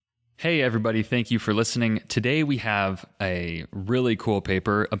Hey, everybody. Thank you for listening. Today we have a really cool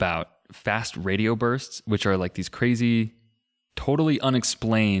paper about fast radio bursts, which are like these crazy, totally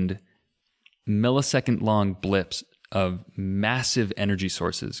unexplained millisecond-long blips of massive energy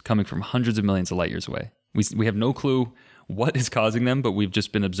sources coming from hundreds of millions of light years away. We have no clue what is causing them, but we've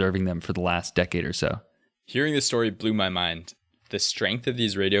just been observing them for the last decade or so. Hearing this story blew my mind. The strength of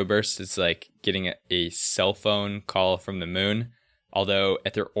these radio bursts is like getting a cell phone call from the moon. Although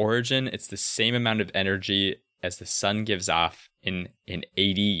at their origin, it's the same amount of energy as the sun gives off in an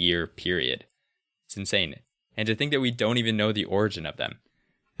 80-year period. It's insane. And to think that we don't even know the origin of them.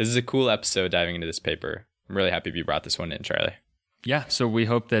 This is a cool episode diving into this paper. I'm really happy you brought this one in, Charlie. Yeah, so we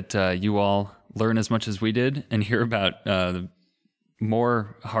hope that you all learn as much as we did and hear about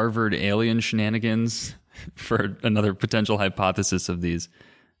more Harvard alien shenanigans for another potential hypothesis of these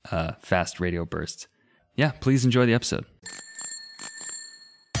fast radio bursts. Yeah, please enjoy the episode.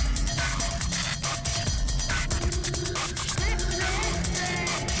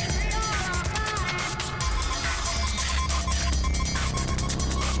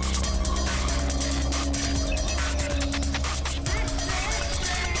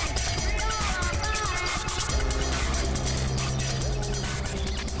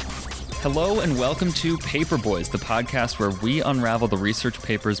 Hello and welcome to Paper Boys, the podcast where we unravel the research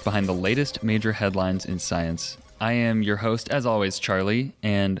papers behind the latest major headlines in science. I am your host, as always, Charlie,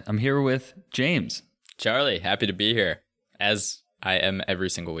 and I'm here with James. Charlie, happy to be here, as I am every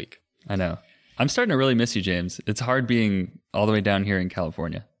single week. I know. I'm starting to really miss you, James. It's hard being all the way down here in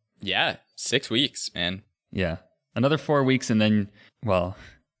California. Yeah, 6 weeks, man. Yeah. Another 4 weeks and then, well,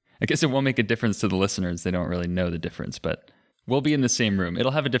 I guess it won't make a difference to the listeners. They don't really know the difference, but we'll be in the same room.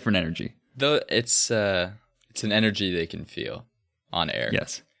 It'll have a different energy. Though it's an energy they can feel on air.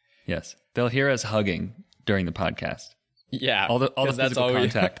 Yes. They'll hear us hugging during the podcast. Yeah, all the physical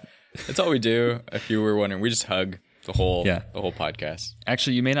contact. That's all we do. If you were wondering, we just hug the whole podcast.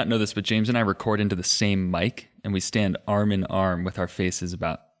 Actually, you may not know this, but James and I record into the same mic, and we stand arm in arm with our faces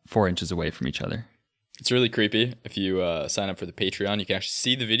about 4 inches away from each other. It's really creepy. If you sign up for the Patreon, you can actually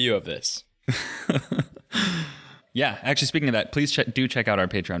see the video of this. Yeah, actually, speaking of that, please do check out our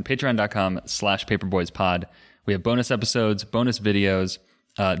Patreon, patreon.com/paperboyspod. We have bonus episodes, bonus videos.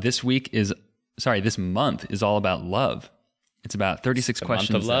 This month is all about love. It's about 36 questions.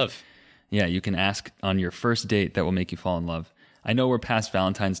 Month of love. You can ask on your first date that will make you fall in love. I know we're past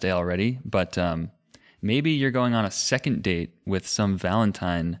Valentine's Day already, but maybe you're going on a second date with some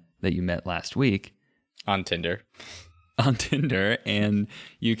Valentine that you met last week. On Tinder, and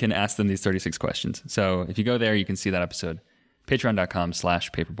you can ask them these 36 questions. So if you go there, you can see that episode.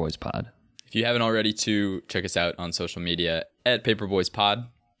 Patreon.com/paperboyspod. If you haven't already, check us out on social media at paperboyspod.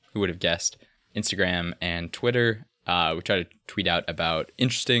 Who would have guessed? Instagram and Twitter. We try to tweet out about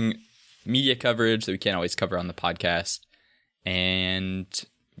interesting media coverage that we can't always cover on the podcast. And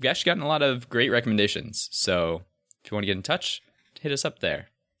we've actually gotten a lot of great recommendations. So if you want to get in touch, hit us up there.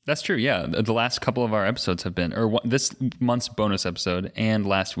 That's true, yeah. The last couple of our episodes have been, this month's bonus episode and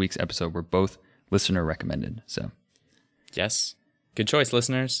last week's episode were both listener recommended. So, yes, good choice,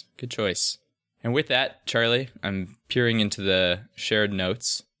 listeners. Good choice. And with that, Charlie, I'm peering into the shared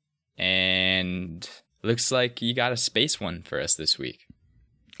notes, and looks like you got a space one for us this week.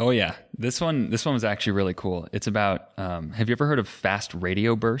 Oh yeah, this one was actually really cool. It's about. Have you ever heard of fast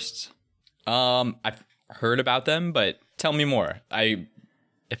radio bursts? I've heard about them, but tell me more.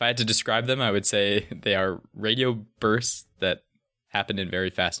 If I had to describe them, I would say they are radio bursts that happen in very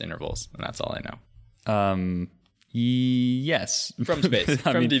fast intervals, and that's all I know. Yes. From space.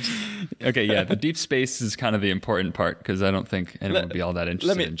 Deep. Okay, yeah. The deep space is kind of the important part because I don't think anyone would be all that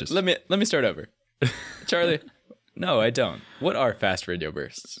interested. Let me start over. Charlie, no, I don't. What are fast radio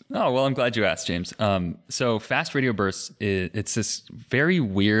bursts? Oh, well, I'm glad you asked, James. So fast radio bursts, it's this very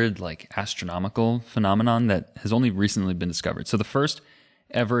weird, like astronomical phenomenon that has only recently been discovered. So the first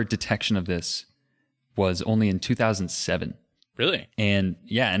ever detection of this was only in 2007. Really? And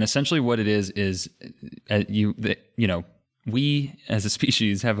essentially what it is we as a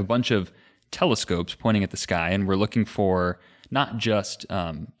species have a bunch of telescopes pointing at the sky, and we're looking for not just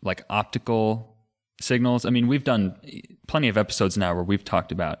like optical signals. I mean, we've done plenty of episodes now where we've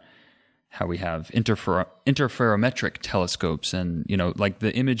talked about how we have interferometric telescopes, and like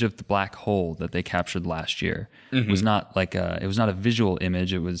the image of the black hole that they captured last year was not like it was not a visual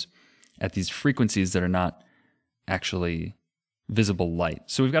image. It was at these frequencies that are not actually visible light.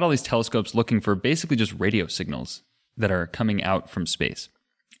 So we've got all these telescopes looking for basically just radio signals that are coming out from space.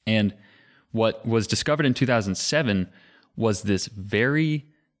 And what was discovered in 2007 was this very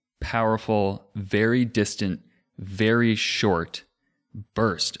powerful, very distant, very short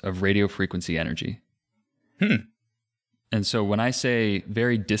burst of radio frequency energy. And so when I say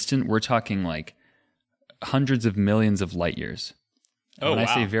very distant, we're talking like hundreds of millions of light years. And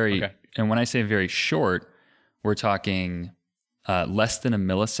I say and when I say very short, we're talking less than a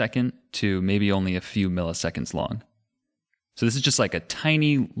millisecond to maybe only a few milliseconds long. So this is just like a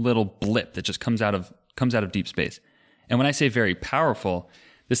tiny little blip that just comes out of deep space. And when I say very powerful,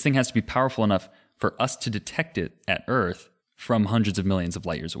 this thing has to be powerful enough for us to detect it at Earth from hundreds of millions of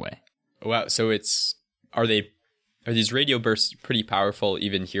light years away. Wow. So are these radio bursts pretty powerful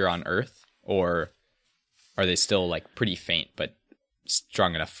even here on Earth, or are they still like pretty faint but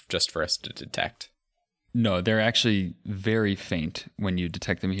strong enough just for us to detect? No, they're actually very faint when you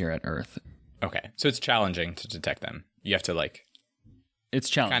detect them here at Earth. Okay. So it's challenging to detect them. You have to it's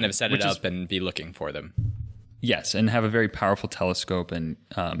challenging, kind of set it up and be looking for them. Yes, and have a very powerful telescope, and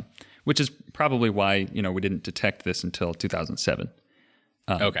which is probably why we didn't detect this until 2007.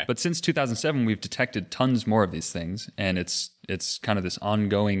 Okay. But since 2007, we've detected tons more of these things, and it's kind of this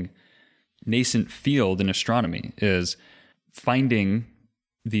ongoing nascent field in astronomy, is finding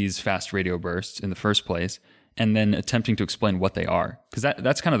these fast radio bursts in the first place and then attempting to explain what they are. Because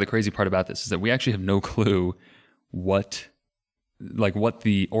that's kind of the crazy part about this, is that we actually have no clue what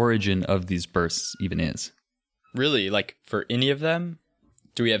the origin of these bursts even is. Really? Like for any of them?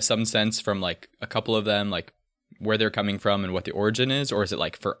 Do we have some sense from like a couple of them, like where they're coming from and what the origin is? Or is it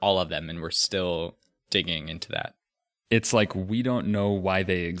like for all of them and we're still digging into that? It's like we don't know why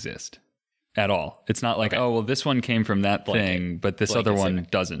they exist at all. It's not like, oh, well, this one came from that thing, but this other one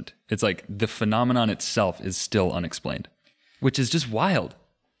doesn't. It's like the phenomenon itself is still unexplained, which is just wild.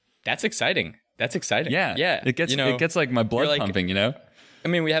 That's exciting. Yeah. Yeah. It gets like my blood pumping, I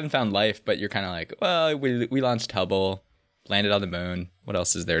mean, we haven't found life, but you're kind of like, well, we launched Hubble, landed on the moon. What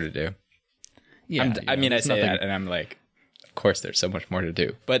else is there to do? Yeah. I say that and I'm like, of course there's so much more to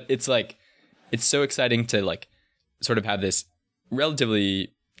do. But it's like, it's so exciting to like sort of have this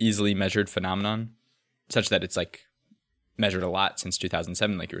relatively easily measured phenomenon, such that it's like measured a lot since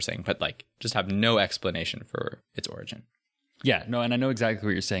 2007, like you were saying, but like just have no explanation for its origin. Yeah, no, and I know exactly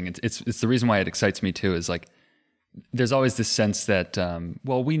what you're saying. It's the reason why it excites me too, is like there's always this sense that,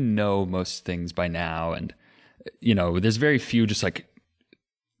 we know most things by now, and there's very few just like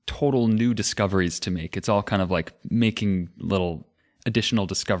total new discoveries to make. It's all kind of like making little additional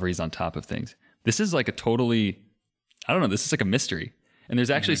discoveries on top of things. This is like this is like a mystery. And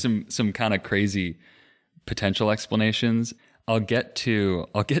there's actually some kind of crazy potential explanations. I'll get to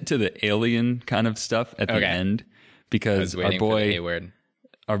the alien kind of stuff at the end, because our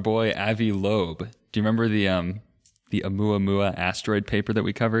boy Avi Loeb. Do you remember the Oumuamua asteroid paper that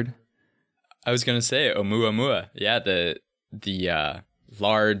we covered? I was gonna say Oumuamua. Yeah, the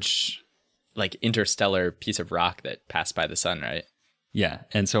large like interstellar piece of rock that passed by the sun, right? Yeah,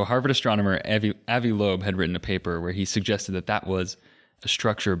 and so Harvard astronomer Avi Loeb had written a paper where he suggested that was a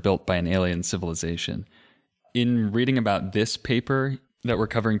structure built by an alien civilization. In reading about this paper that we're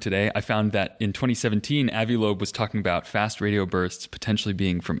covering today, I found that in 2017, Avi Loeb was talking about fast radio bursts potentially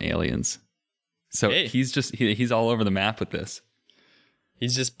being from aliens. So he's all over the map with this.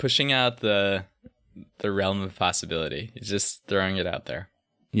 He's just pushing out the realm of possibility. He's just throwing it out there.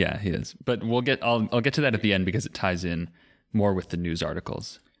 Yeah, he is. But I'll get to that at the end, because it ties in more with the news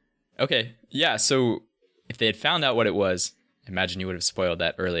articles. Okay. Yeah. So if they had found out what it was, imagine you would have spoiled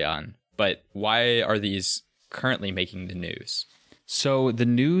that early on. But why are these currently making the news? So the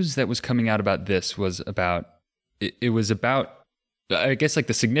news that was coming out about this was about, I guess like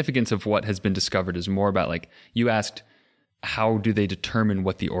the significance of what has been discovered is more about like, you asked, how do they determine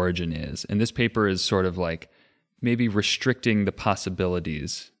what the origin is? And this paper is sort of like maybe restricting the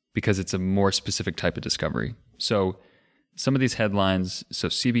possibilities because it's a more specific type of discovery. So some of these headlines, so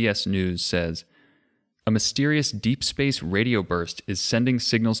CBS News says, a mysterious deep space radio burst is sending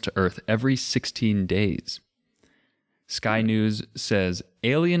signals to Earth every 16 days. Sky News says,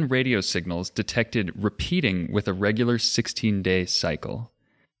 alien radio signals detected repeating with a regular 16-day cycle.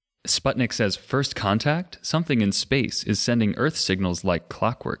 Sputnik says, first contact? Something in space is sending Earth signals like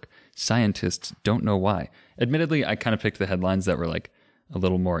clockwork. Scientists don't know why. Admittedly, I kind of picked the headlines that were like a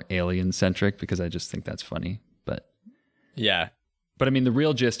little more alien-centric because I just think that's funny. But yeah. But I mean, the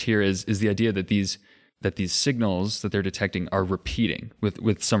real gist here is the idea that these signals that they're detecting are repeating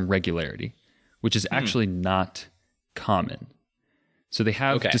with some regularity, which is actually not common. So they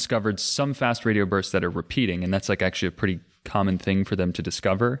have discovered some fast radio bursts that are repeating, and that's like actually a pretty common thing for them to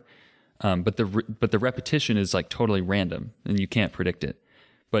discover. But the repetition is like totally random, and you can't predict it.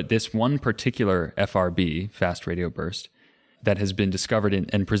 But this one particular FRB, fast radio burst, that has been discovered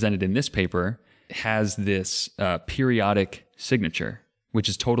and presented in this paper has this periodic signature. which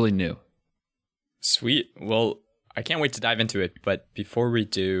is totally new. Sweet. Well, I can't wait to dive into it. But before we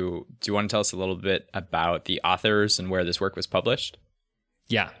do you want to tell us a little bit about the authors and where this work was published?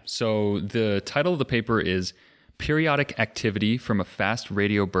 Yeah. So the title of the paper is Periodic Activity from a Fast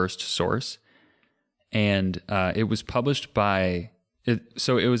Radio Burst Source. And it was published by...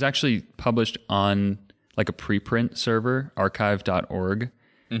 So it was actually published on like a preprint server, archive.org.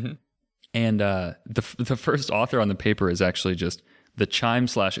 Mm-hmm. And the first author on the paper is actually just the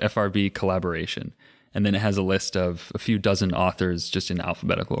Chime/FRB collaboration. And then it has a list of a few dozen authors just in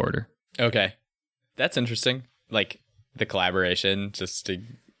alphabetical order. Okay. That's interesting. Like the collaboration, just to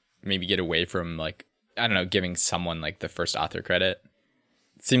maybe get away from like, I don't know, giving someone like the first author credit.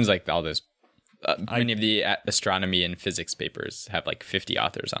 It seems like all those, many of the astronomy and physics papers have like 50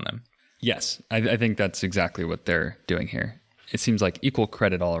 authors on them. Yes, I think that's exactly what they're doing here. It seems like equal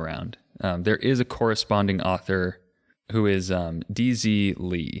credit all around. There is a corresponding author who is DZ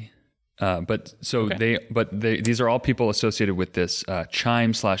Lee. These are all people associated with this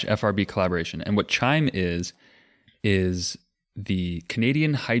Chime/FRB collaboration. And what Chime is the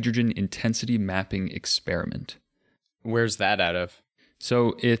Canadian Hydrogen Intensity Mapping Experiment. Where's that out of?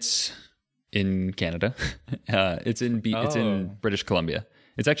 So it's in Canada. It's in British Columbia.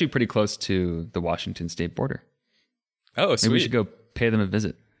 It's actually pretty close to the Washington state border. Oh, sweet. Maybe we should go pay them a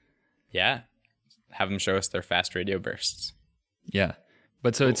visit. Yeah. Have them show us their fast radio bursts. Yeah.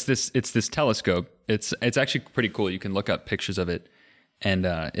 But so cool. It's this telescope. It's actually pretty cool. You can look up pictures of it, and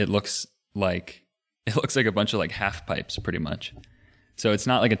it looks like a bunch of like half pipes, pretty much. So it's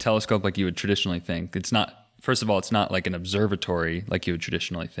not like a telescope like you would traditionally think. It's not. First of all, it's not like an observatory like you would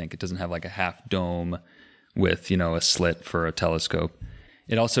traditionally think. It doesn't have like a half dome with a slit for a telescope.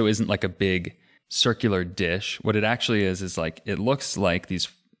 It also isn't like a big circular dish. What it actually is like it looks like these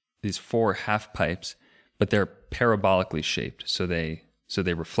four half pipes, but they're parabolically shaped. So they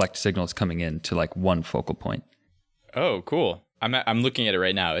reflect signals coming in to like one focal point. Oh, cool. I'm looking at it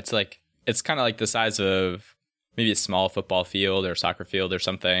right now. It's kind of like the size of maybe a small football field or soccer field or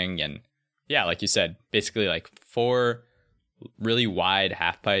something. And yeah, like you said, basically like four really wide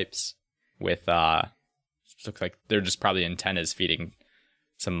half pipes with looks like they're just probably antennas feeding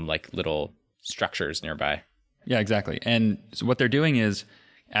some like little structures nearby. Yeah, exactly. And so what they're doing is,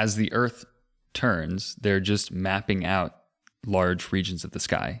 as the Earth turns, they're just mapping out large regions of the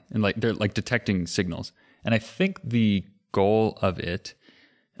sky, and like they're like detecting signals. And I think the goal of it,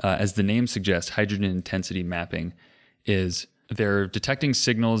 as the name suggests, hydrogen intensity mapping, is they're detecting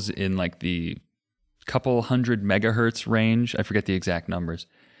signals in like the couple hundred megahertz range. I forget the exact numbers,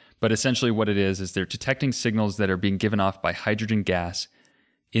 but essentially what it is they're detecting signals that are being given off by hydrogen gas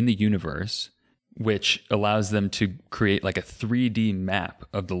in the universe, which allows them to create like a 3D map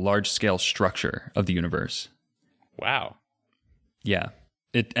of the large scale structure of the universe. Wow. Yeah.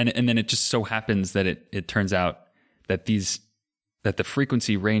 And then it just so happens that it turns out that the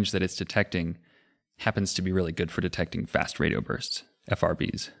frequency range that it's detecting happens to be really good for detecting fast radio bursts,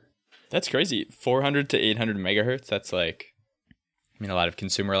 FRBs. That's crazy. 400 to 800 megahertz. That's like, a lot of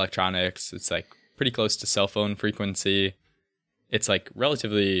consumer electronics. It's like pretty close to cell phone frequency. It's like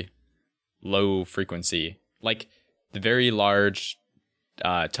relatively low frequency. Like the very large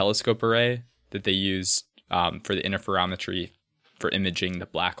telescope array that they use for the interferometry for imaging the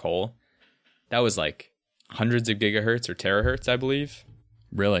black hole, that was like hundreds of gigahertz or terahertz, I believe.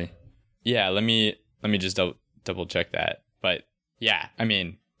 Really? Yeah, let me just double check that. But yeah,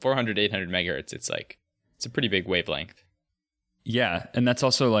 400, 800 megahertz, it's a pretty big wavelength. Yeah, and that's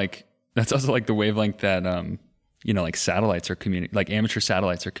also like the wavelength that like satellites are like amateur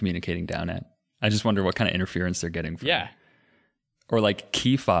satellites are communicating down at. I just wonder what kind of interference they're getting from. Yeah. Or like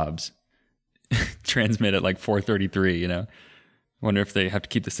key fobs transmit at like 433, Wonder if they have to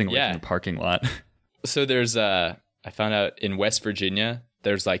keep this thing away from the parking lot. So there's I found out in West Virginia,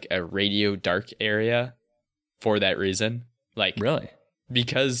 there's like a radio dark area for that reason. Like, really?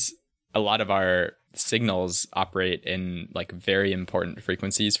 Because a lot of our signals operate in like very important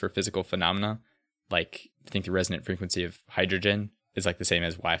frequencies for physical phenomena. Like, I think the resonant frequency of hydrogen is like the same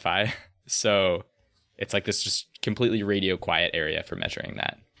as Wi-Fi. So it's like this just completely radio quiet area for measuring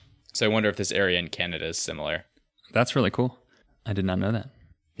that. So I wonder if this area in Canada is similar. That's really cool. I did not know that.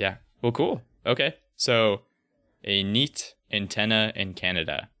 Yeah. Well, cool. Okay. So a neat antenna in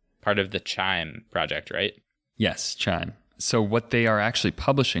Canada, part of the Chime project, right? Yes, Chime. So what they are actually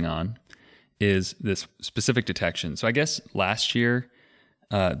publishing on is this specific detection. So I guess last year,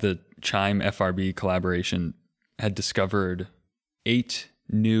 the Chime FRB collaboration had discovered 8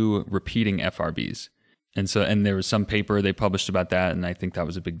 new repeating FRBs. And there was some paper they published about that, and I think that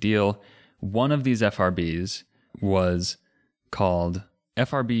was a big deal. One of these FRBs was called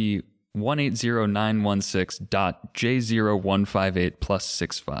FRB 180916.J0158 plus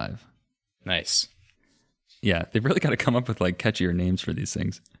 65. Nice. Yeah, they've really got to come up with like catchier names for these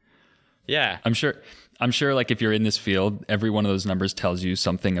things. Yeah. I'm sure like if you're in this field, every one of those numbers tells you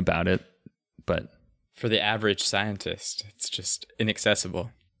something about it, but for the average scientist, it's just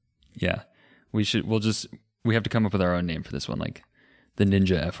inaccessible. Yeah. We have to come up with our own name for this one, like the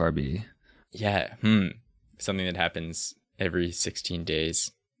Ninja FRB. Yeah. Something that happens every 16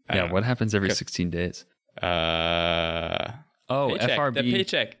 days. Yeah, what happens every 16 days? Paycheck.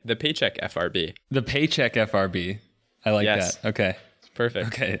 FRB. The paycheck FRB. The paycheck FRB. I like Yes. that. Okay. Perfect.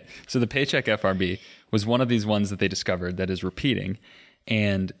 Okay. So the paycheck FRB was one of these ones that they discovered that is repeating.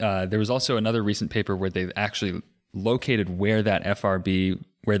 And there was also another recent paper where they actually located where that FRB,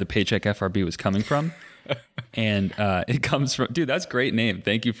 where the paycheck FRB was coming from. And it comes from, dude, that's a great name.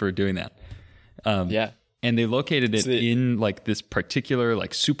 Thank you for doing that. Yeah. And they located it in like this particular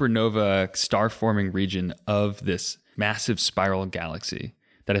like supernova star forming region of this massive spiral galaxy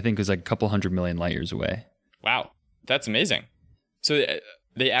that I think was like a couple 100 million light years away. Wow. That's amazing. So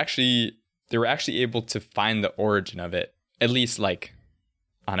they were actually able to find the origin of it, at least like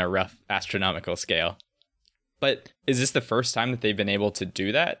on a rough astronomical scale. But is this the first time that they've been able to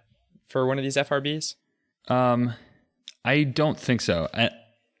do that for one of these FRBs? I don't think so. I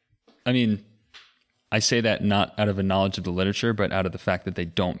mean, I say that not out of a knowledge of the literature, but out of the fact that they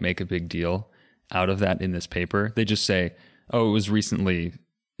don't make a big deal out of that in this paper. They just say, oh, it was recently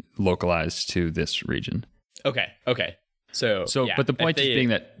localized to this region. Okay. So yeah, but the point is being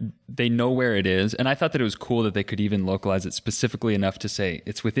that they know where it is. And I thought that it was cool that they could even localize it specifically enough to say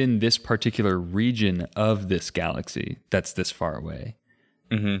it's within this particular region of this galaxy that's this far away.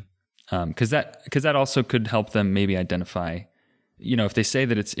 Mm-hmm. Because that also could help them maybe identify, if they say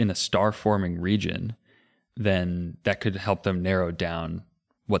that it's in a star forming region, then that could help them narrow down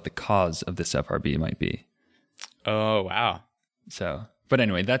what the cause of this FRB might be. Oh, wow. So, but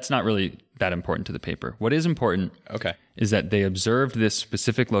anyway, that's not really that important to the paper. What is important is that they observed this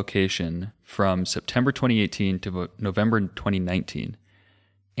specific location from September 2018 to November 2019.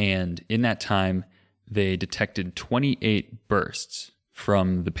 And in that time, they detected 28 bursts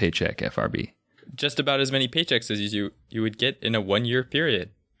from the paycheck FRB. Just about as many paychecks as you would get in a 1-year period.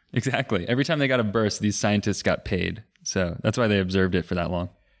 Exactly. Every time they got a burst, these scientists got paid. So that's why they observed it for that long.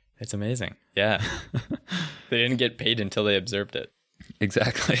 It's amazing. Yeah. They didn't get paid until they observed it.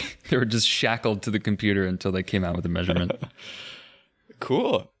 Exactly. They were just shackled to the computer until they came out with a measurement.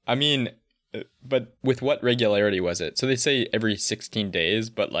 Cool. I mean, but with what regularity was it? So they say every 16 days,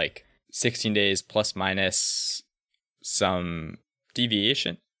 but like 16 days plus minus some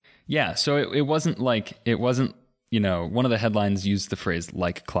deviation? Yeah. So it wasn't, one of the headlines used the phrase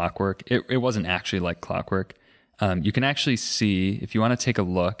like clockwork. It wasn't actually like clockwork. You can actually see, if you want to take a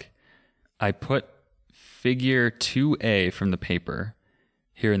look, I put figure 2A from the paper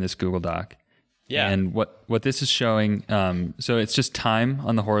here in this Google Doc. Yeah. And what this is showing, so it's just time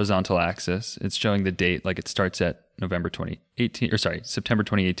on the horizontal axis. It's showing the date, like it starts at September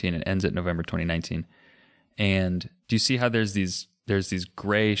 2018 and ends at November 2019. And do you see how there's these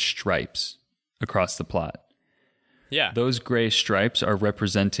gray stripes across the plot? Yeah. Those gray stripes are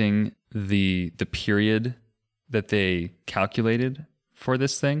representing the period that they calculated for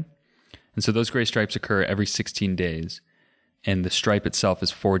this thing. And so those gray stripes occur every 16 days, and the stripe itself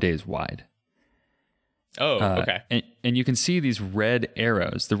is 4 days wide. Oh, okay. And you can see these red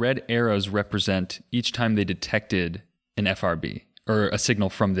arrows. The red arrows represent each time they detected an FRB or a signal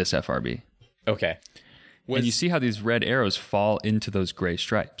from this FRB. Okay. And you see how these red arrows fall into those gray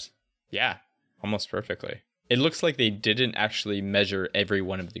stripes. Yeah, almost perfectly. It looks like they didn't actually measure every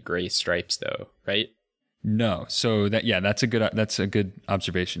one of the gray stripes, though, right? No. So that's a good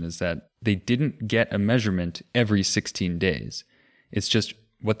observation, is that they didn't get a measurement every 16 days. It's just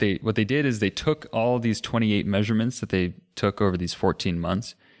what they did is they took all these 28 measurements that they took over these 14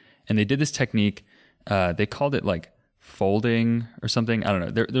 months, and they did this technique. They called it like folding or something. I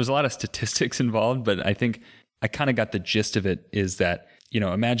don't know. There's a lot of statistics involved, but I think I kind of got the gist of it, is that,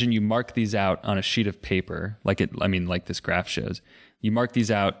 imagine you mark these out on a sheet of paper, like this graph shows. You mark these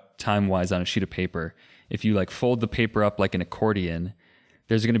out time-wise on a sheet of paper. If you fold the paper up like an accordion,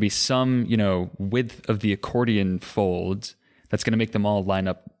 there's going to be some, width of the accordion folds that's going to make them all line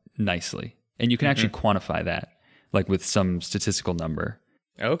up nicely. And you can actually quantify that, with some statistical number.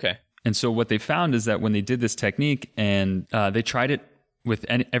 Okay. And so what they found is that when they did this technique, and they tried it with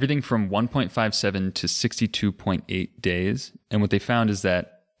everything from 1.57 to 62.8 days. And what they found is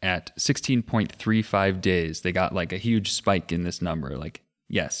that at 16.35 days, they got a huge spike in this number.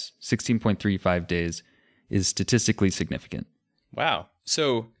 Yes, 16.35 days is statistically significant. Wow.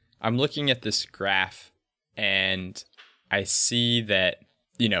 So I'm looking at this graph and I see that,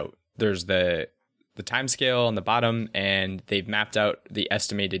 there's the time scale on the bottom, and they've mapped out the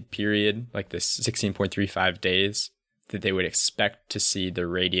estimated period, like this 16.35 days that they would expect to see the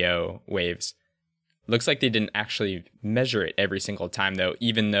radio waves. Looks like they didn't actually measure it every single time, though,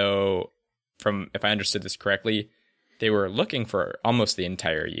 even though, if I understood this correctly, they were looking for almost the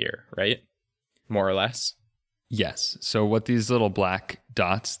entire year, right? More or less. Yes. So what these little black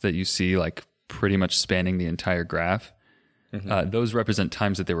dots that you see, like pretty much spanning the entire graph, those represent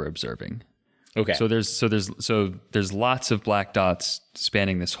times that they were observing. Okay. So there's lots of black dots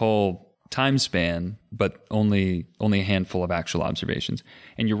spanning this whole time span, but only a handful of actual observations.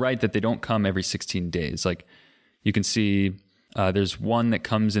 And you're right that they don't come every 16 days. Like you can see, there's one that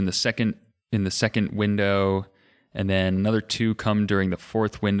comes in the second window, and then another 2 come during the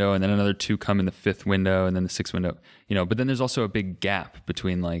 4th window, and then another 2 come in the 5th window, and then the 6th window. But then there's also a big gap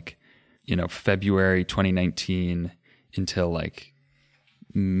between February 2019 until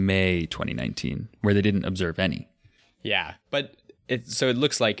May 2019, where they didn't observe any. Yeah, but it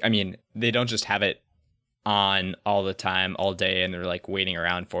looks like, they don't just have it on all the time, all day, and they're waiting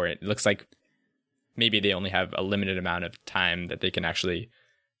around for it. It looks like maybe they only have a limited amount of time that they can actually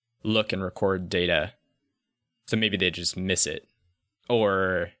look and record data. So maybe they just miss it,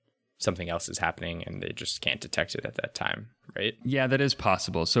 or something else is happening and they just can't detect it at that time, right? Yeah, that is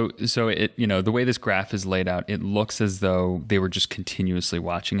possible. So it, the way this graph is laid out, it looks as though they were just continuously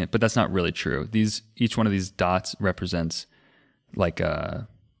watching it, but that's not really true. Each one of these dots represents I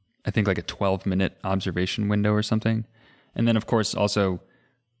think a 12-minute observation window or something. And then of course also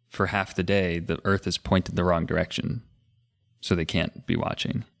for half the day, the Earth is pointed the wrong direction, so they can't be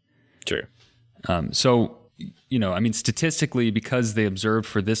watching. True. Statistically, because they observed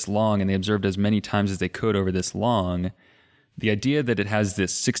for this long and they observed as many times as they could over this long, the idea that it has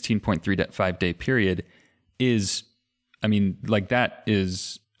this 16.35 day period is, that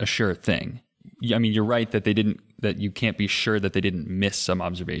is a sure thing. You're right that you can't be sure that they didn't miss some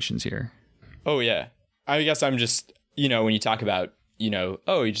observations here. Oh, yeah. I guess I'm just, when you talk about,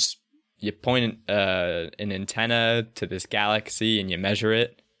 you point an antenna to this galaxy and you measure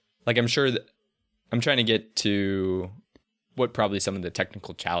it. I'm sure that I'm trying to get to what probably some of the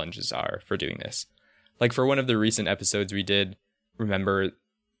technical challenges are for doing this. For one of the recent episodes we did, remember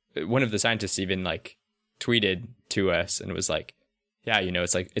one of the scientists even tweeted to us and was yeah,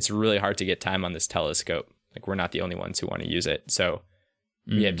 it's really hard to get time on this telescope. We're not the only ones who want to use it. So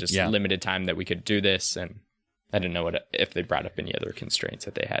we have just limited time that we could do this. And I didn't know if they brought up any other constraints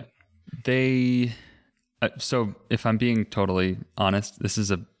that they had. So if I'm being totally honest, it's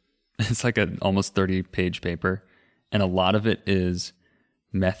an almost 30-page paper, and a lot of it is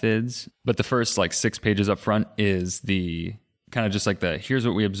methods. But the first 6 pages up front is the kind of just here's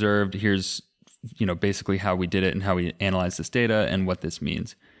what we observed, here's basically how we did it and how we analyzed this data and what this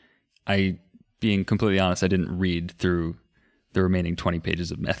means. Being completely honest, I didn't read through the remaining 20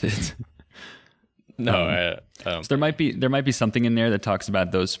 pages of methods. No, so there might be something in there that talks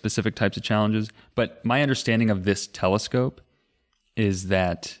about those specific types of challenges. But my understanding of this telescope is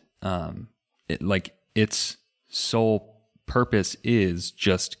that its sole purpose is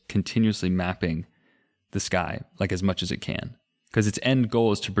just continuously mapping the sky as much as it can, because its end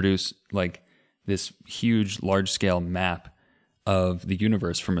goal is to produce this huge, large scale map of the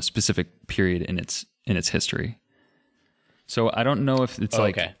universe from a specific period in its history. So I don't know if it's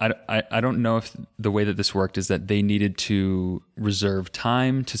okay. I don't know if the way that this worked is that they needed to reserve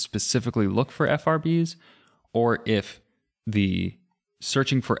time to specifically look for FRBs, or if the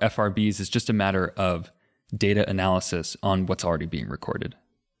searching for FRBs is just a matter of data analysis on what's already being recorded.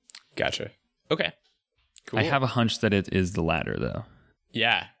 Gotcha. Okay. Cool. I have a hunch that it is the latter, though.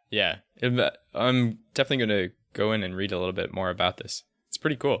 Yeah. I'm definitely going to go in and read a little bit more about this. It's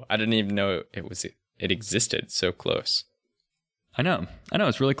pretty cool. I didn't even know it existed so close. I know.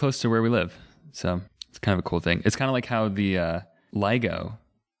 It's really close to where we live. So it's kind of a cool thing. It's kind of like how the LIGO,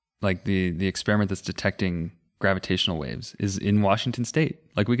 the experiment that's detecting gravitational waves, is in Washington State.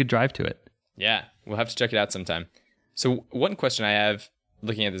 We could drive to it. Yeah, we'll have to check it out sometime. So one question I have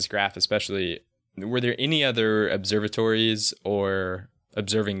looking at this graph especially, were there any other observatories or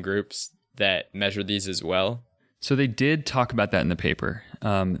observing groups that measure these as well? So they did talk about that in the paper.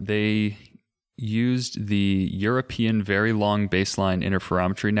 They used the European Very Long Baseline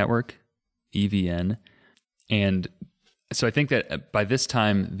Interferometry Network, EVN. And so I think that by this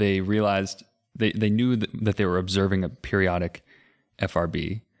time they realized they knew that they were observing a periodic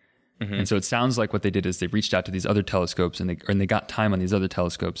FRB. Mm-hmm. And so it sounds like what they did is they reached out to these other telescopes and they got time on these other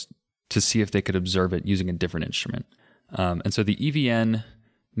telescopes to see if they could observe it using a different instrument. And so the EVN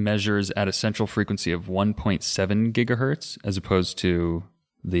measures at a central frequency of 1.7 gigahertz as opposed to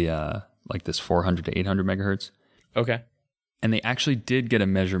the like this 400 to 800 megahertz. Okay. And they actually did get a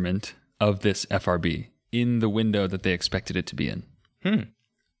measurement of this FRB in the window that they expected it to be in.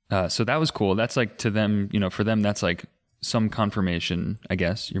 So that was cool. That's like to them, for them, that's like some confirmation, I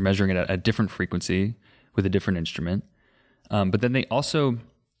guess. You're measuring it at a different frequency with a different instrument. But then they also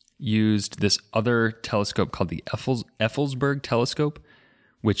used this other telescope called the Effelsberg telescope,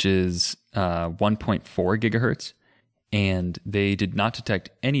 which is 1.4 gigahertz. And they did not detect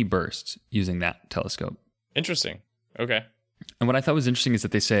any bursts using that telescope. Interesting. Okay. And what I thought was interesting is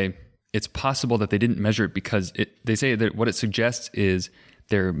that they say it's possible that they didn't measure it because they say that what it suggests is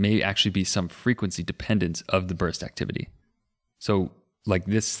there may actually be some frequency dependence of the burst activity. So like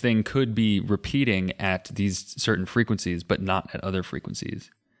this thing could be repeating at these certain frequencies, but not at other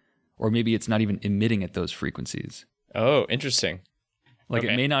frequencies. Or maybe it's not even emitting at those frequencies. Oh, interesting. Like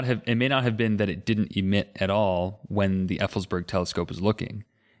okay. it may not have been that it didn't emit at all when the Effelsberg telescope was looking.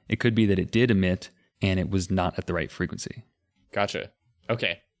 It could be that it did emit and it was not at the right frequency. Gotcha.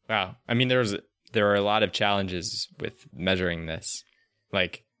 Okay. Wow. I mean, there are a lot of challenges with measuring this,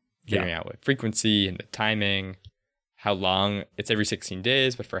 like figuring out what frequency and the timing, how long. It's every 16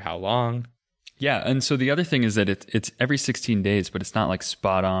 days, but for how long? Yeah. And so the other thing is that it's every 16 days, but it's not like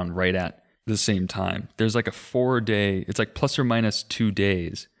spot on right at the same time. There's like a 4-day, it's like plus or minus 2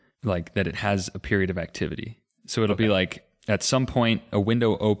 days, like that it has a period of activity. So it'll be like at some point a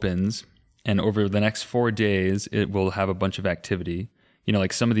window opens and over the next 4 days, it will have a bunch of activity.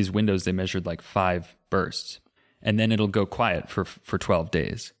 Like some of these windows, they measured like 5 bursts and then it'll go quiet for 12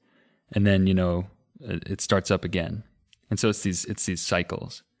 days. And then, it starts up again. And so it's these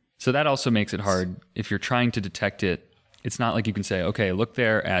cycles. So that also makes it hard if you're trying to detect it. It's not like you can say, okay, look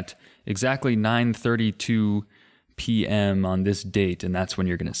there at exactly 9:32 p.m. on this date, and that's when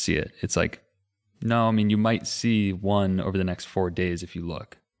you're going to see it. It's like, no, I mean, you might see one over the next 4 days if you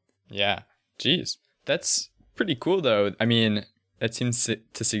look. Yeah. Geez. That's pretty cool, though. I mean, that seems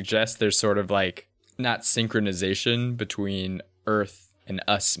to suggest there's sort of like not synchronization between Earth and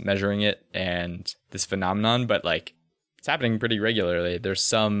us measuring it and this phenomenon, but like it's happening pretty regularly. There's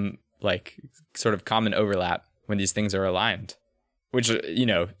some like sort of common overlap when these things are aligned, which,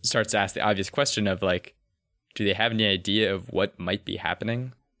 starts to ask the obvious question of like, do they have any idea of what might be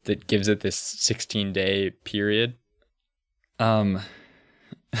happening that gives it this 16-day period? I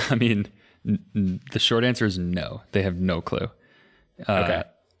mean, the short answer is no. They have no clue. Okay.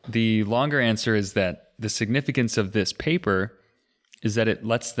 The longer answer is that the significance of this paper is that it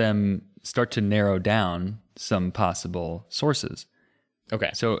lets them start to narrow down some possible sources. Okay.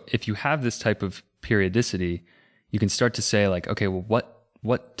 So if you have this type of periodicity, you can start to say like, okay, well,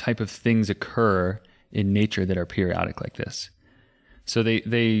 what type of things occur in nature that are periodic like this? So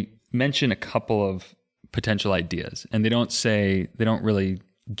they mention a couple of potential ideas, and they don't really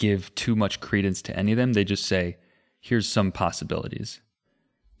give too much credence to any of them. They just say, here's some possibilities.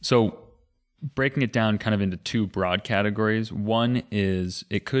 So breaking it down kind of into 2 broad categories. One is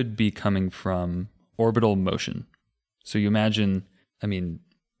it could be coming from orbital motion. So you imagine,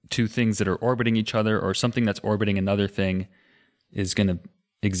 2 things that are orbiting each other or something that's orbiting another thing is going to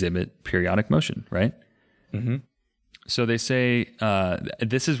exhibit periodic motion, right? Mm-hmm. So they say,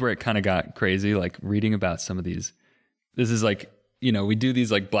 this is where it kind of got crazy, like reading about some of these. This is like, we do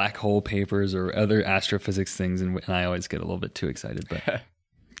these like black hole papers or other astrophysics things, and I always get a little bit too excited, but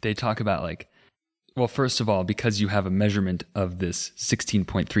they talk about like, well, first of all, because you have a measurement of this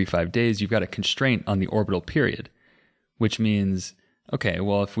 16.35 days, you've got a constraint on the orbital period, which means, okay,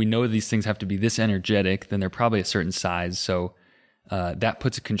 well, if we know these things have to be this energetic, then they're probably a certain size. So that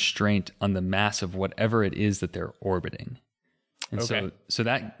puts a constraint on the mass of whatever it is that they're orbiting. And so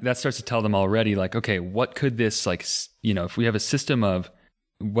that starts to tell them already, like, okay, what could this, like, if we have a system of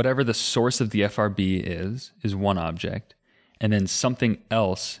whatever the source of the FRB is one object, and then something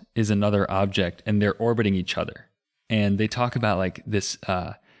else is another object, and they're orbiting each other. And they talk about like this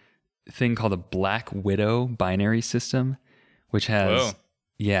thing called a Black Widow binary system, which has,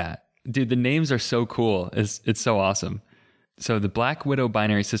 dude, the names are so cool. It's so awesome. So the Black Widow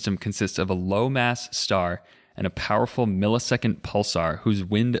binary system consists of a low mass star and a powerful millisecond pulsar whose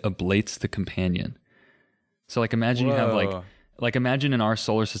wind ablates the companion. So like imagine you have like imagine in our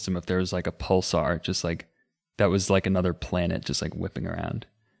solar system if there was like a pulsar, just like that was like another planet just like whipping around.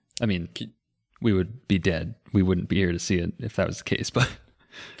 I mean, we would be dead. We wouldn't be here to see it if that was the case. But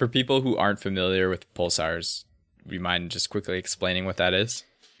for people who aren't familiar with pulsars, would you mind just quickly explaining what that is?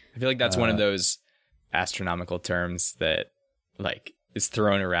 I feel like that's one of those astronomical terms that like is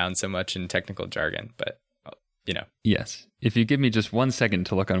thrown around so much in technical jargon, but Yes. If you give me just 1 second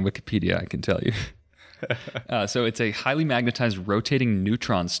to look on Wikipedia, I can tell you. So it's a highly magnetized rotating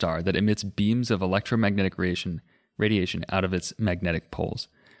neutron star that emits beams of electromagnetic radiation out of its magnetic poles.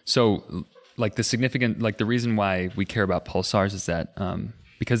 So like the reason why we care about pulsars is that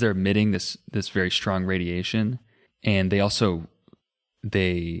because they're emitting this very strong radiation, and they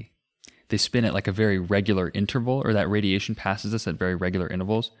spin at like a very regular interval, or that radiation passes us at very regular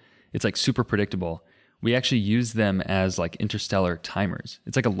intervals. It's like super predictable. We actually use them as like interstellar timers.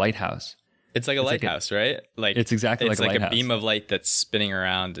 It's like a lighthouse. It's like a lighthouse, right? Like it's exactly like a lighthouse. It's like a beam of light that's spinning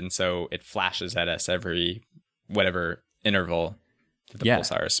around, and so it flashes at us every whatever interval that the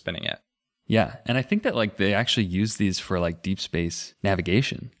pulsar is spinning at. Yeah, and I think that like they actually use these for like deep space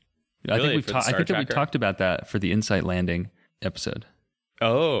navigation. Really? I think that we talked about that for the Insight landing episode.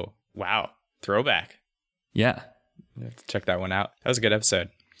 Oh, wow. Throwback. Yeah. Check that one out. That was a good episode.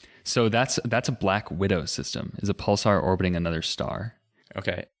 So that's a Black Widow system, is a pulsar orbiting another star.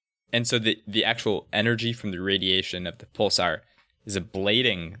 Okay. And so the actual energy from the radiation of the pulsar is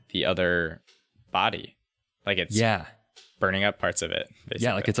ablating the other body. Like it's burning up parts of it, basically.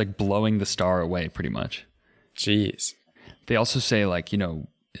 Yeah, like it's like blowing the star away pretty much. Jeez. They also say like,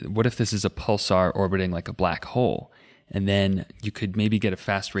 what if this is a pulsar orbiting like a black hole? And then you could maybe get a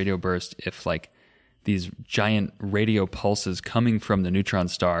fast radio burst if like these giant radio pulses coming from the neutron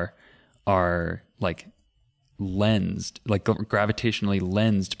star are like lensed, like gravitationally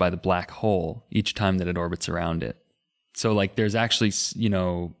lensed by the black hole each time that it orbits around it. So like there's actually,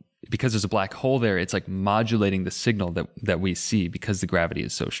 because there's a black hole there, it's like modulating the signal that we see because the gravity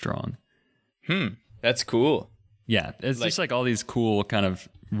is so strong. That's cool. Yeah, it's just like all these cool kind of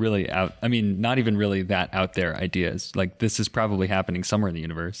really not even really that out there ideas. Like this is probably happening somewhere in the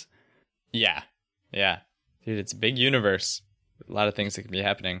universe. Yeah. Yeah. Dude, it's a big universe. A lot of things that can be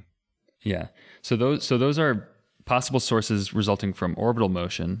happening. Yeah. So those are possible sources resulting from orbital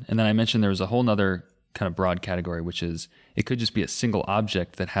motion. And then I mentioned there was a whole nother kind of broad category, which is it could just be a single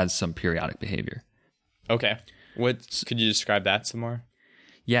object that has some periodic behavior. Okay. Could you describe that some more?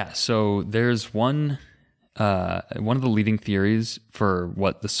 Yeah. So there's one of the leading theories for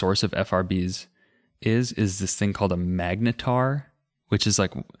what the source of FRBs is this thing called a magnetar, which is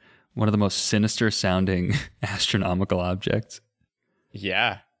like one of the most sinister sounding astronomical objects.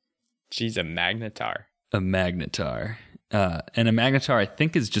 Yeah. Geez, a magnetar. A magnetar. And a magnetar, I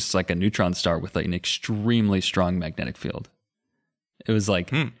think, is just like a neutron star with like an extremely strong magnetic field. It was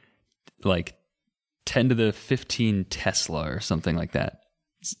like 10 to the 15 Tesla or something like that.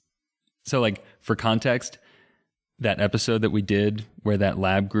 So like for context, that episode that we did where that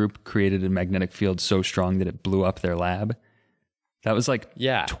lab group created a magnetic field so strong that it blew up their lab, that was like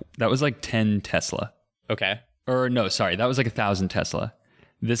that was like 10 Tesla. Okay. Or no, sorry, that was like 1,000 Tesla.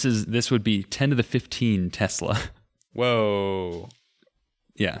 This would be 10 to the 15 Tesla. Whoa.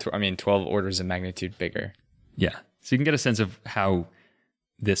 Yeah. 12 orders of magnitude bigger. Yeah. So you can get a sense of how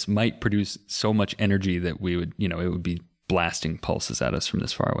this might produce so much energy that we would, it would be blasting pulses at us from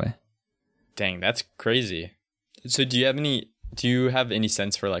this far away. Dang, that's crazy. So do you have any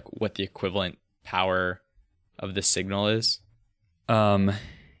sense for like what the equivalent power of the signal is? Yes.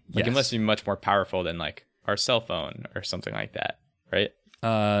 It must be much more powerful than like our cell phone or something like that, right?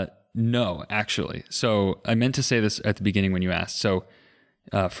 No, actually. So I meant to say this at the beginning when you asked. So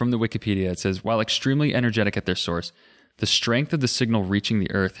from the Wikipedia, it says, while extremely energetic at their source, the strength of the signal reaching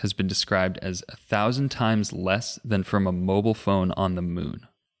the Earth has been described as 1,000 times less than from a mobile phone on the moon.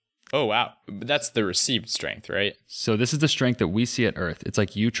 Oh, wow. But that's the received strength, right? So this is the strength that we see at Earth. It's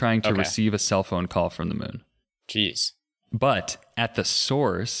like you trying to receive a cell phone call from the moon. Jeez. But at the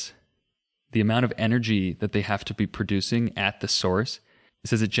source, the amount of energy that they have to be producing at the source, it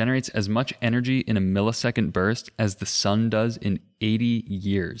says it generates as much energy in a millisecond burst as the sun does in 80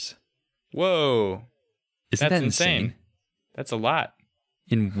 years. Whoa. Isn't that insane? That's a lot.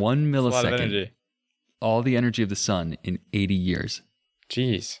 In 1 millisecond. That's a lot of energy. All the energy of the sun in 80 years.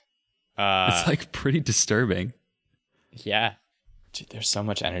 Jeez. It's like pretty disturbing. Yeah. Dude, there's so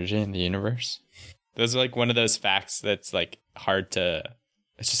much energy in the universe. Those are like one of those facts that's like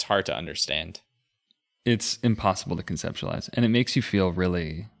it's just hard to understand. It's impossible to conceptualize. And it makes you feel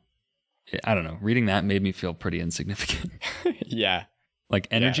really, I don't know, reading that made me feel pretty insignificant. Yeah. Like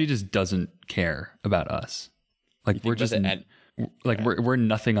energy just doesn't care about us. Like we're just, we're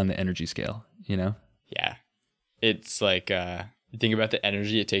nothing on the energy scale, Yeah. It's like, you think about the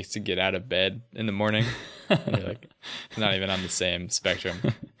energy it takes to get out of bed in the morning. And you're like, it's not even on the same spectrum.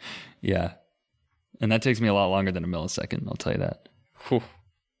 Yeah. And that takes me a lot longer than a millisecond, I'll tell you that. Whew.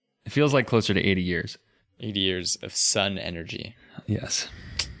 It feels like closer to 80 years. 80 years of sun energy. Yes.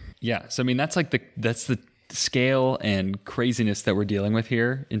 Yeah. So, that's the scale and craziness that we're dealing with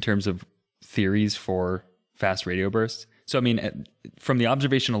here in terms of theories for fast radio bursts. So, I mean, from the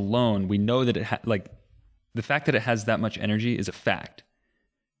observation alone, we know that the fact that it has that much energy is a fact.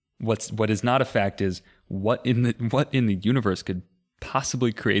 What is not a fact is what in the universe could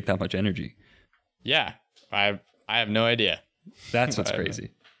possibly create that much energy. Yeah, I have no idea. That's what's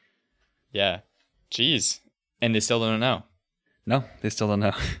crazy. Yeah. Jeez. And they still don't know. No, they still don't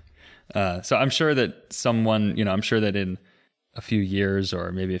know. So I'm sure that I'm sure that in a few years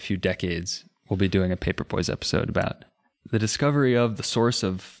or maybe a few decades, we'll be doing a Paper Boys episode about the discovery of the source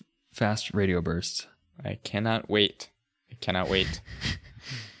of fast radio bursts. I cannot wait.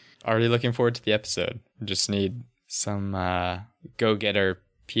 Already looking forward to the episode. Just need some go-getter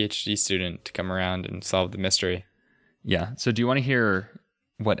PhD student to come around and solve the mystery. Yeah. So do you want to hear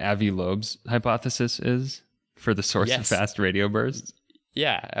what Avi Loeb's hypothesis is for the source of fast radio bursts?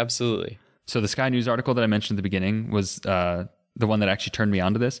 Yeah, absolutely. So the Sky News article that I mentioned at the beginning was the one that actually turned me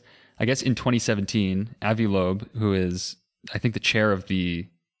onto this. I guess in 2017, Avi Loeb, who is, I think, the chair of the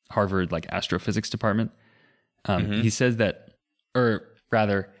Harvard astrophysics department, he says that, or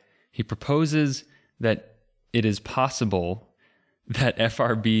rather, he proposes that it is possible that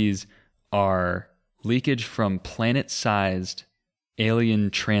FRBs are leakage from planet-sized alien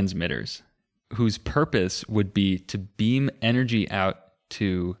transmitters whose purpose would be to beam energy out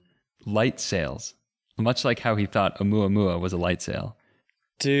to light sails, much like how he thought Oumuamua was a light sail.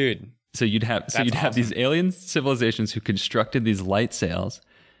 Dude. So you'd have these alien civilizations who constructed these light sails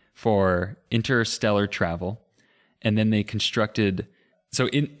for interstellar travel, and then they constructed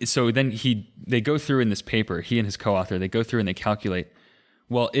they go through in this paper, he and his co-author, they go through and they calculate,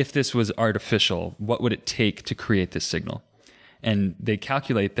 well, if this was artificial, what would it take to create this signal? And they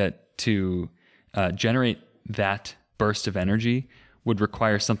calculate that to generate that burst of energy would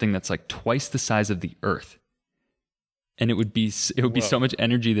require something that's twice the size of the Earth. And it would be so much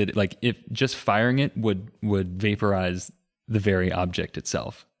energy that if just firing it would vaporize the very object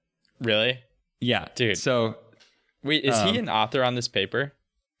itself. Really? Yeah. Dude. So wait, is he an author on this paper?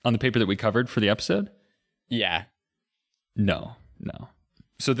 On the paper that we covered for the episode? Yeah. No.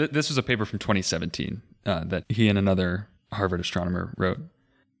 So this was a paper from 2017 that he and another Harvard astronomer wrote.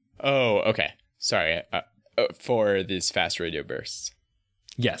 Oh, okay. Sorry. For these fast radio bursts.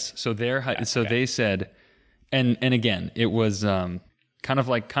 Yes. So they said, and again, it was kind of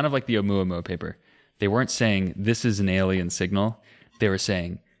like the Oumuamua paper. They weren't saying this is an alien signal. They were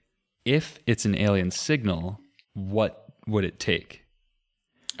saying, if it's an alien signal, what would it take?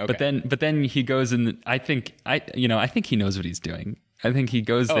 Okay. But then he goes and I think he knows what he's doing. I think he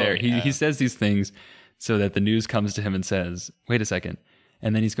goes there. Yeah. He says these things so that the news comes to him and says, "Wait a second,"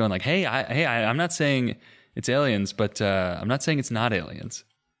 and then he's going I'm not saying it's aliens, but I'm not saying it's not aliens.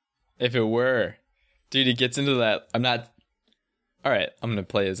 If it were, dude, he gets into that. I'm not. All right, I'm gonna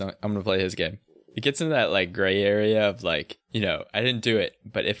play his game. It gets into that gray area of I didn't do it,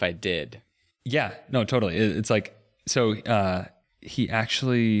 but if I did. Yeah, no, totally. It's he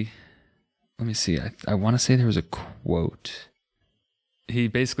actually, let me see. I want to say there was a quote. He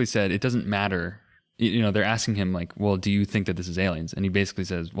basically said, it doesn't matter. They're asking him well, do you think that this is aliens? And he basically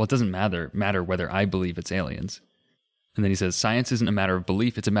says, well, it doesn't matter whether I believe it's aliens. And then he says, science isn't a matter of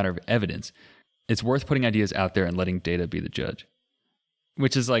belief. It's a matter of evidence. It's worth putting ideas out there and letting data be the judge.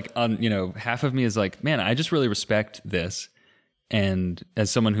 Which is half of me is man, I just really respect this. And as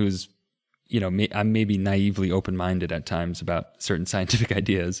someone who's, I'm maybe naively open-minded at times about certain scientific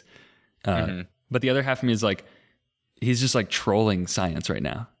ideas. But the other half of me is he's just trolling science right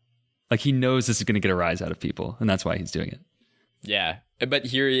now. He knows this is going to get a rise out of people, and that's why he's doing it. Yeah. But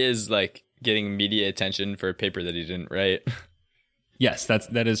here he is getting media attention for a paper that he didn't write. Yes,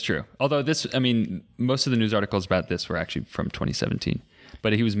 that is true. Although most of the news articles about this were actually from 2017.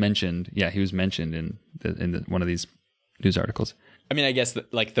 But he was mentioned. Yeah, he was mentioned in one of these news articles. I mean, I guess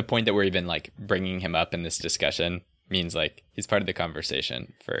the point that we're even bringing him up in this discussion means he's part of the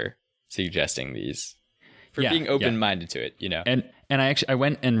conversation for suggesting these, for being open-minded to it, And I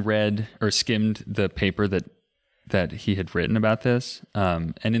went and read or skimmed the paper that he had written about this.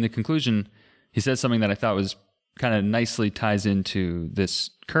 And in the conclusion, he says something that I thought was kind of nicely ties into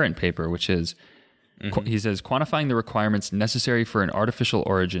this current paper, which is, he says, quantifying the requirements necessary for an artificial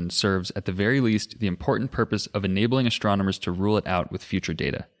origin serves at the very least the important purpose of enabling astronomers to rule it out with future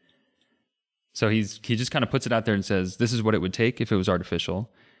data. So he just kind of puts it out there and says, this is what it would take if it was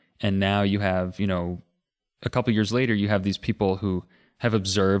artificial. And now you have, a couple years later, you have these people who have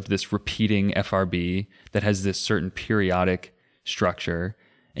observed this repeating FRB that has this certain periodic structure.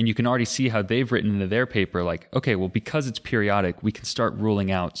 And you can already see how they've written into their paper, okay, well, because it's periodic, we can start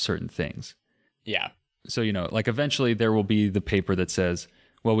ruling out certain things. Yeah. So, like eventually there will be the paper that says,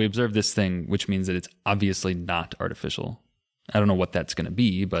 well, we observed this thing, which means that it's obviously not artificial. I don't know what that's going to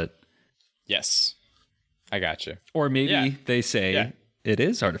be, but. Yes. I got you. Or maybe they say it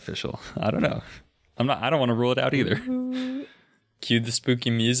is artificial. I don't know. I don't want to rule it out either. Cue the spooky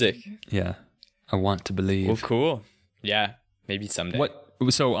music. Yeah. I want to believe. Well, cool. Yeah. Maybe someday.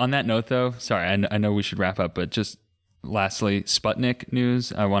 So on that note, though, sorry, I know we should wrap up, but just lastly, Sputnik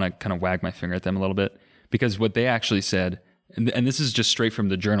news, I want to kind of wag my finger at them a little bit, because what they actually said, and this is just straight from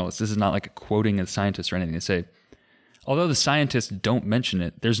the journalists, this is not like quoting a scientist or anything. They say, although the scientists don't mention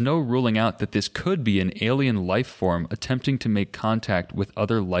it, there's no ruling out that this could be an alien life form attempting to make contact with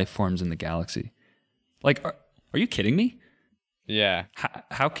other life forms in the galaxy. Like, are you kidding me? Yeah.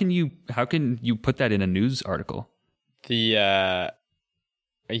 How can you put that in a news article? Yeah.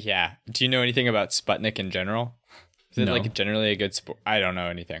 Do you know anything about Sputnik in general? Is it like generally a good sport? I don't know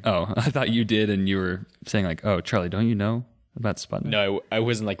anything. Oh, I thought you did, and you were saying like, "Oh, Charlie, don't you know about Sputnik?" No, I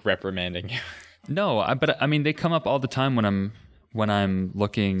wasn't like reprimanding you. No, but they come up all the time when I'm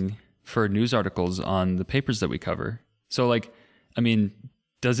looking for news articles on the papers that we cover. So like,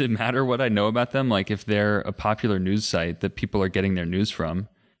 does it matter what I know about them? Like, if they're a popular news site that people are getting their news from,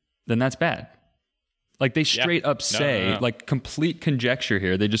 then that's bad. Like, they straight up say, like, complete conjecture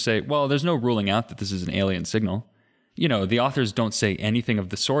here. They just say, well, there's no ruling out that this is an alien signal. The authors don't say anything of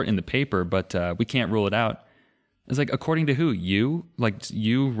the sort in the paper, but we can't rule it out. It's like, according to who? You? Like,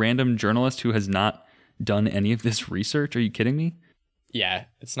 you, random journalist who has not done any of this research? Are you kidding me? Yeah,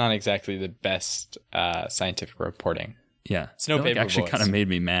 it's not exactly the best scientific reporting. Yeah. It's no paper actually boys. Kind of made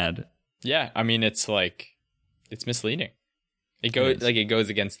me mad. Yeah, it's like, it's misleading. It goes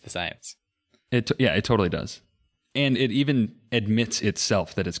against the science. It totally does. And it even admits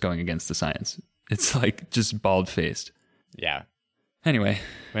itself that it's going against the science. It's like just bald-faced. Yeah. Anyway,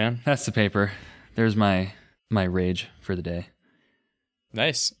 man, that's the paper. There's my rage for the day.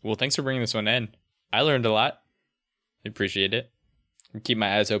 Nice. Well, thanks for bringing this one in. I learned a lot. I appreciate it. Keep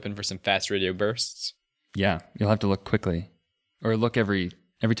my eyes open for some fast radio bursts. Yeah, you'll have to look quickly. Or look every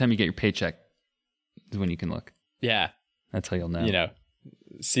time you get your paycheck is when you can look. Yeah. That's how you'll know.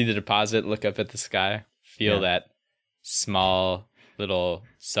 See the deposit, look up at the sky, feel that small little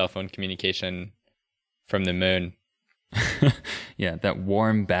cell phone communication from the moon. Yeah, that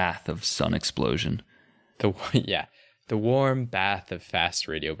warm bath of sun explosion. The warm bath of fast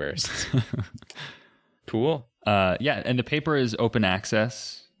radio bursts. Cool. And the paper is open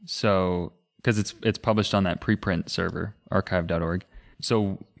access, so because it's published on that preprint server, archive.org.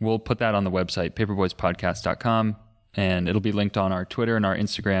 So we'll put that on the website, paperboyspodcast.com, and it'll be linked on our Twitter and our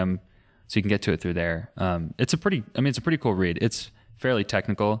Instagram, so you can get to it through there. It's a pretty cool read. It's fairly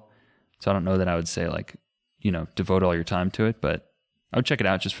technical, so I don't know that I would say devote all your time to it, but I would check it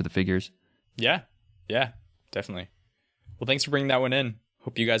out just for the figures. Yeah, definitely. Well, thanks for bringing that one in.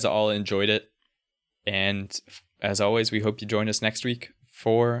 Hope you guys all enjoyed it. And as always, we hope you join us next week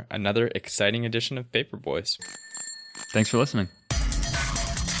for another exciting edition of Paper Boys. Thanks for listening.